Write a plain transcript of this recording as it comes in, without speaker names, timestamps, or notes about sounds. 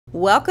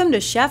Welcome to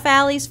Chef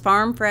Alli's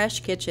Farm Fresh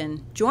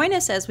Kitchen. Join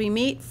us as we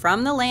meet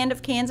From the Land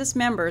of Kansas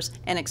members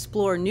and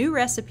explore new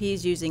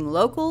recipes using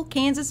local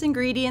Kansas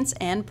ingredients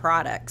and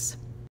products.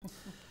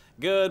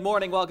 Good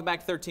morning. Welcome back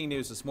to 13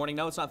 News this morning.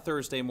 No, it's not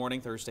Thursday morning.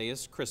 Thursday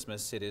is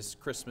Christmas. It is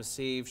Christmas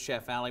Eve.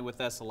 Chef Alli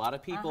with us. A lot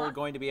of people are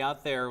going to be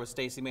out there with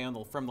Stacy May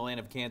From the Land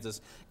of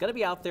Kansas. Going to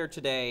be out there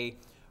today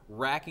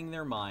racking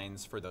their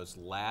minds for those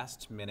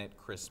last-minute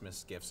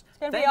Christmas gifts. It's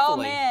going to be all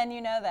men, you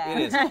know that.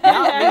 It is. Not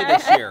me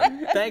this year.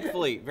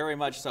 Thankfully, very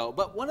much so.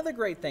 But one of the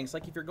great things,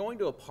 like if you're going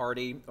to a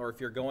party or if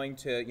you're going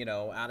to, you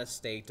know, out of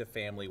state to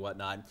family,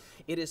 whatnot,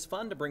 it is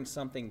fun to bring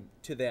something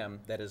to them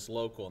that is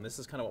local. And this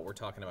is kind of what we're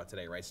talking about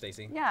today, right,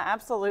 Stacy? Yeah,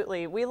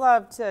 absolutely. We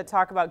love to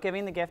talk about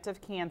giving the gift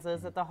of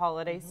Kansas at the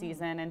holiday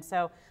season. And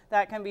so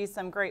that can be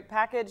some great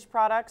packaged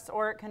products,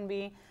 or it can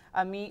be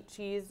a meat,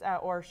 cheese,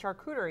 or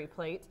charcuterie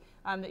plate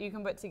that you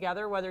can put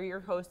together, whether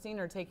you're hosting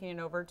or taking it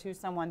over to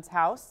someone's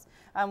house.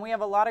 We have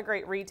a lot of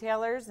great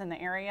retailers in the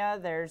area.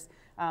 There's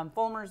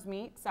Fulmer's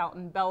Meats out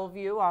in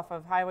Bellevue off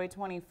of Highway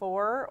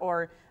 24,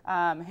 or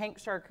Hank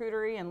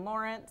Charcuterie in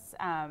Lawrence,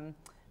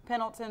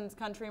 Pendleton's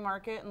Country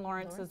Market in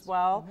Lawrence as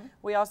well.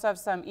 We also have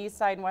some East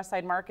Side and West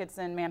Side markets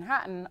in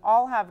Manhattan.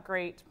 All have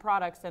great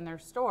products in their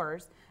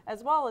stores,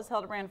 as well as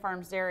Hildebrand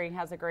Farms Dairy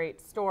has a great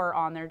store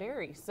on their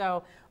dairy.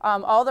 So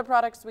all the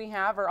products we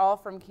have are all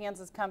from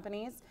Kansas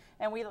companies,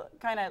 and we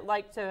kind of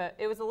like to,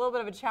 it was a little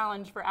bit of a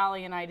challenge for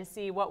Alli and I to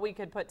see what we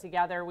could put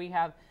together. We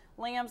have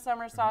lamb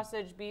summer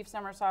sausage, beef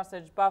summer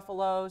sausage,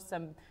 buffalo,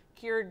 some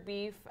cured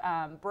beef.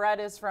 Bread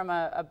is from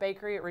a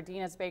bakery at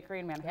Radina's Bakery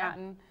in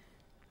Manhattan. Yeah.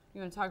 You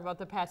want to talk about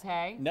the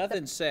pate?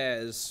 Nothing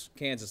says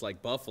Kansas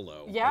like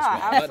buffalo. Yeah,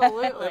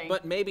 absolutely.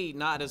 But maybe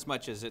not as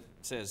much as it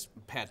says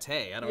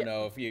pate. I don't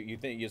know if you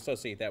think you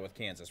associate that with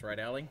Kansas, right,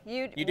 Alli?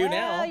 You do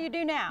now. Well, you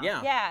do now.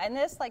 Yeah. Yeah, and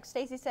this, like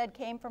Stacy said,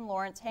 came from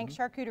Lawrence, Hank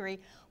Charcuterie.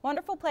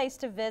 Wonderful place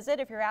to visit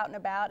if you're out and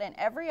about, and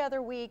every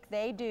other week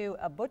they do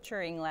a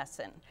butchering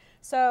lesson.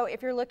 So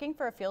if you're looking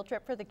for a field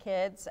trip for the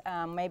kids,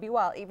 maybe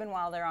even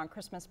while they're on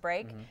Christmas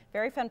break,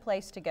 very fun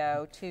place to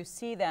go to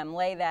see them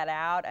lay that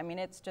out. I mean,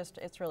 it's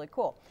really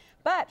cool.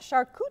 But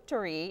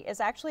charcuterie is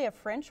actually a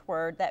French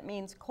word that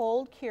means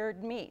cold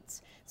cured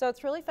meats. So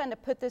it's really fun to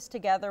put this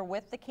together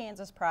with the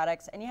Kansas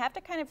products, and you have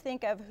to kind of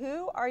think of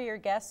who are your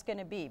guests going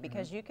to be,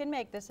 because you can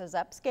make this as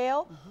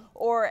upscale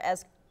or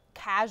as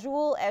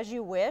casual as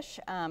you wish,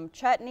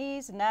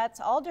 chutneys,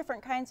 nuts, all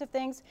different kinds of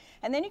things,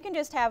 and then you can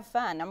just have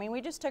fun. I mean, we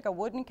just took a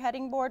wooden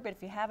cutting board, but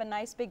if you have a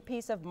nice big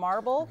piece of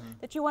marble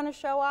that you want to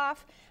show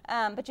off,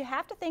 but you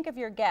have to think of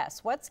your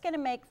guests. What's going to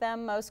make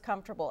them most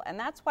comfortable? And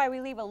that's why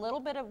we leave a little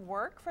bit of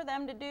work for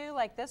them to do,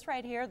 like this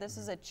right here. This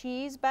is a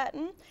cheese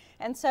button,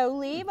 and so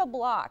leave a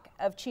block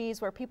of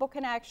cheese where people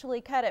can actually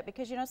cut it,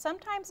 because you know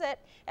sometimes at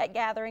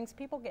gatherings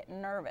people get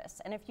nervous,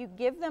 and if you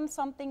give them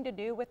something to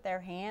do with their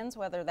hands,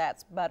 whether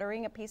that's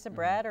buttering a piece of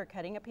bread or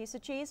cutting a piece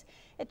of cheese,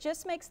 it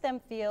just makes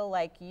them feel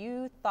like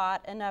you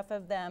thought enough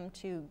of them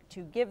to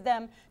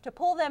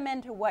pull them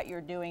into what you're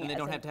doing. And they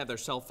don't have to have their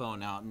cell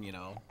phone out and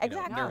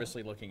exactly.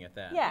 Nervously looking at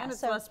that. Yeah, and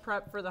it's less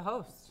prep for the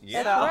host.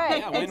 Yeah, that's right.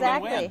 Yeah, win,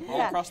 exactly. Win, win,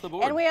 all across the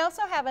board. And we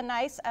also have a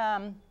nice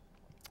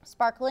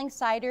sparkling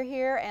cider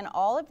here, and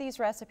all of these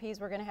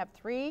recipes, we're going to have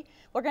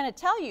we're going to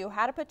tell you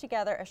how to put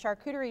together a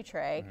charcuterie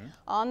tray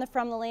on the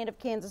From the Land of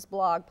Kansas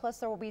blog, plus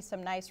there will be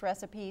some nice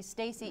recipes.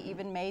 Stacy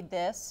even made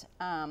this.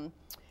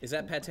 Is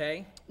that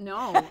pate?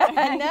 No.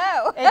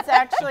 No. It's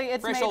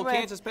fresh made old with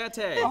Kansas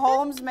pate.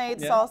 Holmes made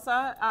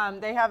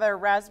salsa. They have a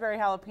raspberry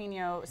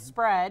jalapeno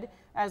spread,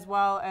 as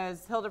well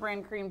as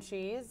Hildebrand cream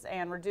cheese,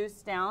 and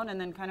reduced down and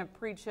then kind of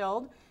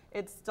pre-chilled.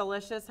 It's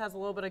delicious, has a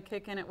little bit of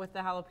kick in it with the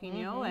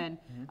jalapeno, and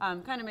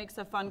kind of makes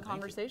a fun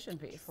conversation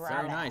piece.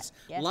 Very nice.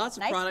 Yes. Lots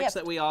of Nice products gift.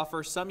 that we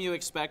offer. Some you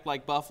expect,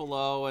 like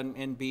buffalo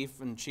and beef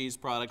and cheese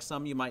products.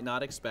 Some you might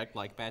not expect,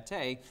 like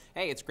pate.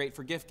 Hey, it's great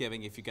for gift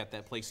giving if you got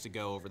that place to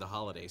go over the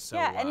holidays. So,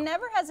 yeah, and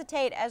never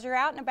hesitate as you're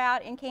out and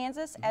about in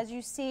Kansas, as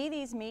you see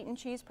these meat and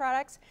cheese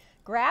products,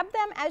 grab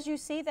them as you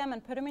see them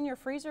and put them in your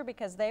freezer,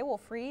 because they will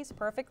freeze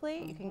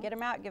perfectly. You can get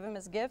them out, give them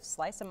as gifts,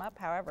 slice them up,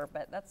 however,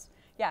 but that's,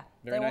 yeah,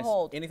 Very they nice. will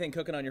hold. Anything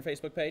cooking on your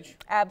Facebook page?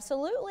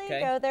 Absolutely. Okay.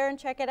 Go there and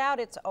check it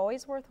out. It's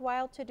always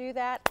worthwhile to do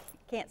that.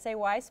 Can't say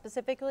why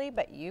specifically,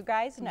 but you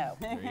guys know.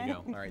 There you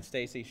go. All right,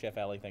 Stacy, Chef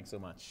Alli, thanks so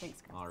much. Thanks,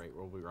 guys. All right,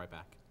 we'll be right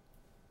back.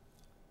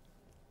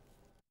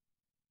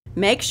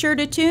 Make sure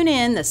to tune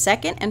in the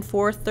second and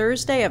fourth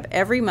Thursday of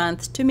every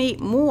month to meet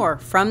more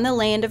From the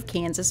Land of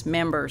Kansas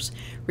members.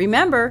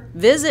 Remember,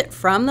 visit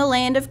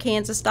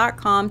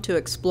FromTheLandOfKansas.com to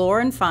explore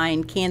and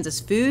find Kansas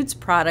foods,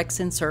 products,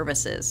 and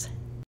services.